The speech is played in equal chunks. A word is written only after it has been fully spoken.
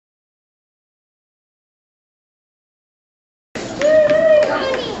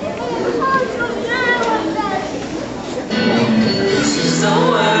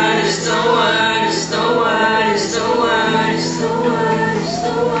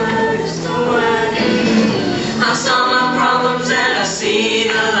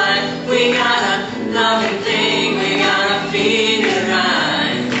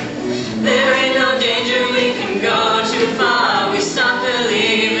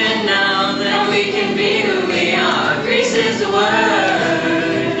we can be who we are. Grace is the word.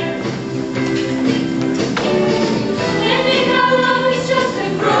 And because love is just a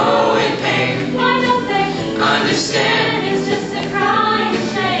Growing pain. why don't they Understand. it's just a crying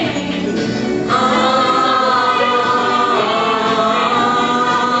shame.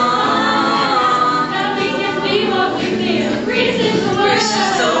 That we can be what we feel. Grace is the word. Grace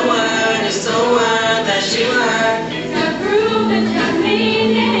is the word, it's the word that you heard. It's got proof, it's got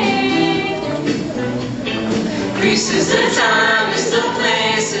meaning. Grace is the time, it's the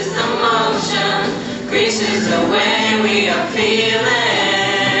place, it's the motion. Grace is the way we are feeling.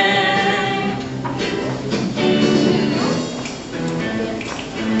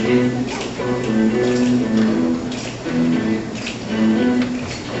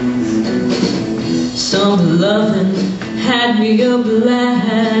 Summer loving had me a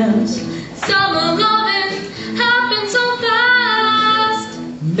blast. Summer loving happened so fast.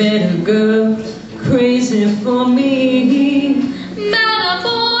 Met a girl crazy for me. Met a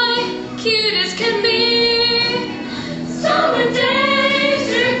boy, cute as can be. Summer days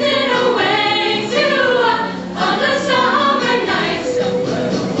drifted away to other summer nights.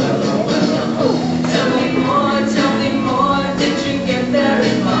 Tell me more, did you get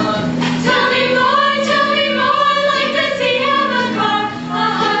very far? Tell me more, like does he have a car?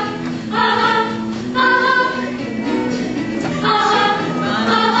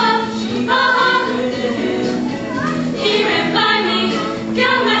 He ran by me,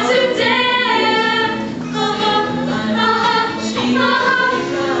 got my Sudan.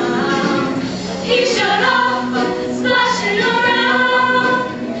 He showed off, splashing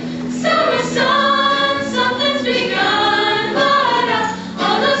around. Summer sun, something's begun. But us,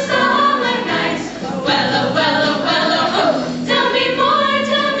 all the summer nights. Well, oh. Tell me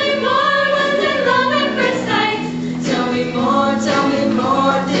more, was it love at first sight? Tell me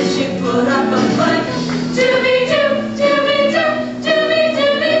more, did she put up a fight? To be do, to be do, to be do,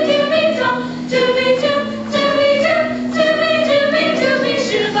 to be do, to be do, to be do, to be do, to be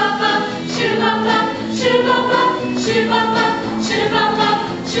shoo-ba-ba, shoo-ba-ba, shoo-ba-ba, shoo-ba-ba, shoo-ba-ba,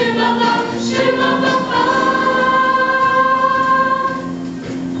 shoo-ba-ba, shoo-ba-ba.